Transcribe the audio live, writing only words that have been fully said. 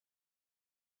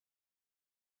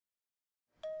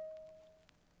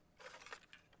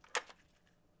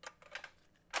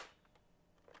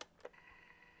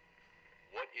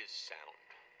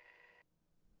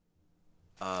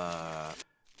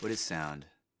What is sound?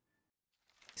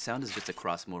 Sound is just a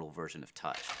cross-modal version of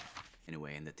touch, in a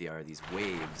way, in that they are these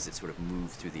waves that sort of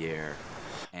move through the air,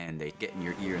 and they get in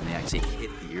your ear, and they actually hit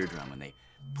the eardrum, and they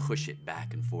push it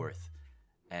back and forth.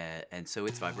 And so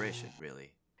it's vibration,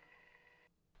 really.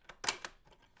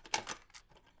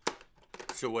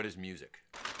 So what is music?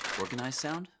 Organized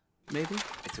sound, maybe?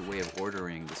 It's a way of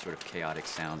ordering the sort of chaotic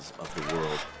sounds of the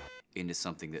world into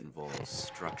something that involves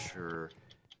structure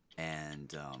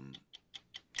and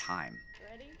time.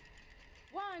 Ready?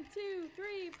 1, 2,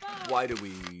 3, 4. Why do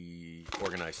we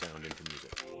organize sound into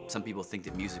music? Some people think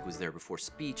that music was there before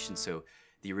speech, and so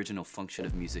the original function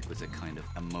of music was a kind of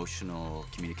emotional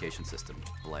communication system.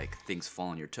 Like things fall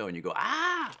on your toe and you go,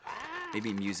 ah!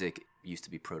 Maybe music used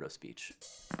to be proto-speech.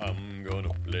 I'm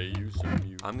gonna play you some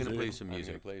music. I'm gonna play you some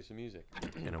music. I'm gonna play you some music.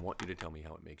 And I want you to tell me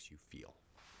how it makes you feel.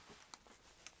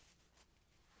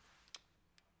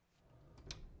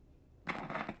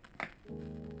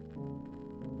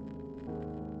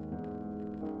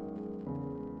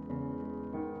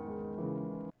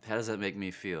 How does that make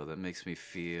me feel? That makes me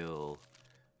feel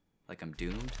like I'm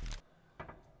doomed.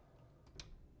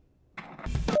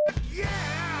 Yeah!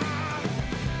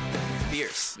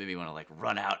 Fierce. Maybe you want to like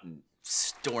run out and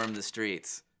storm the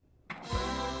streets.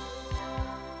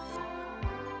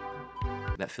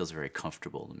 That feels very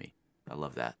comfortable to me. I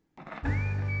love that.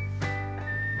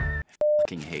 I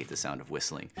fucking hate the sound of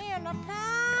whistling.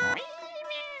 I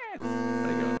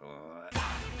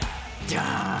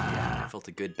felt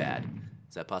a good bad.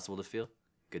 Is that possible to feel?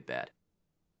 Good bad.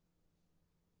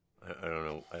 I don't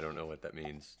know. I don't know what that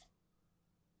means.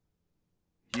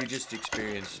 You just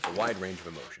experienced a wide range of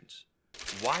emotions.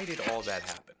 Why did all that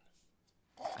happen?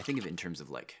 I think of it in terms of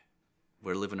like,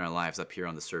 we're living our lives up here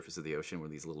on the surface of the ocean. We're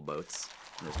these little boats,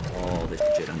 and there's all this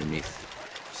shit underneath,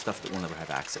 stuff that we'll never have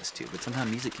access to. But somehow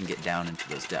music can get down into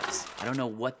those depths. I don't know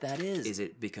what that is. Is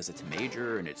it because it's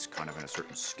major and it's kind of in a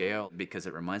certain scale? Because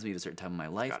it reminds me of a certain time in my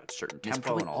life, got a certain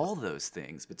tempo, and all those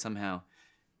things. But somehow,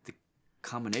 the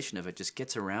combination of it just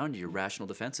gets around your rational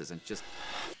defenses and just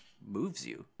moves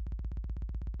you.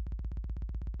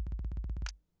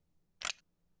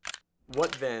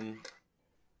 What then,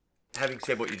 having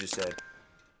said what you just said,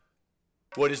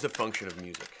 what is the function of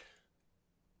music?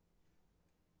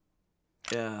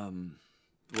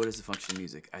 What is the function of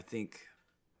music? I think,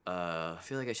 I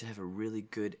feel like I should have a really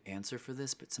good answer for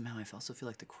this, but somehow I also feel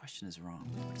like the question is wrong.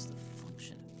 What is the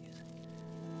function of music?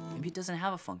 Maybe it doesn't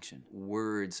have a function.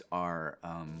 Words are,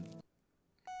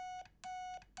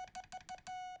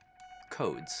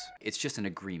 codes. It's just an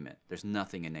agreement. There's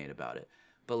nothing innate about it.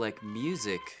 But like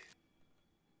music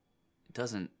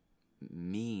doesn't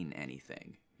mean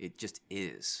anything. It just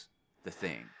is the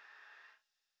thing.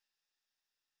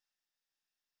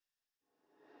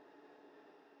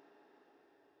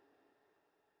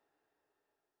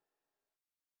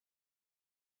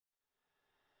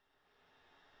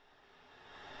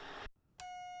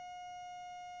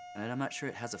 And I'm not sure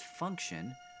it has a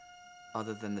function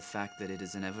other than the fact that it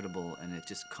is inevitable and it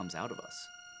just comes out of us.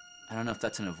 I don't know if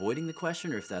that's an avoiding the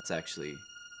question or if that's actually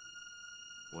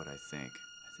what I think.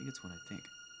 I think it's what I think.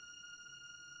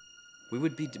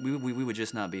 We would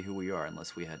just not be who we are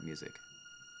unless we had music.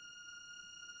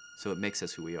 So it makes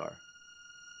us who we are.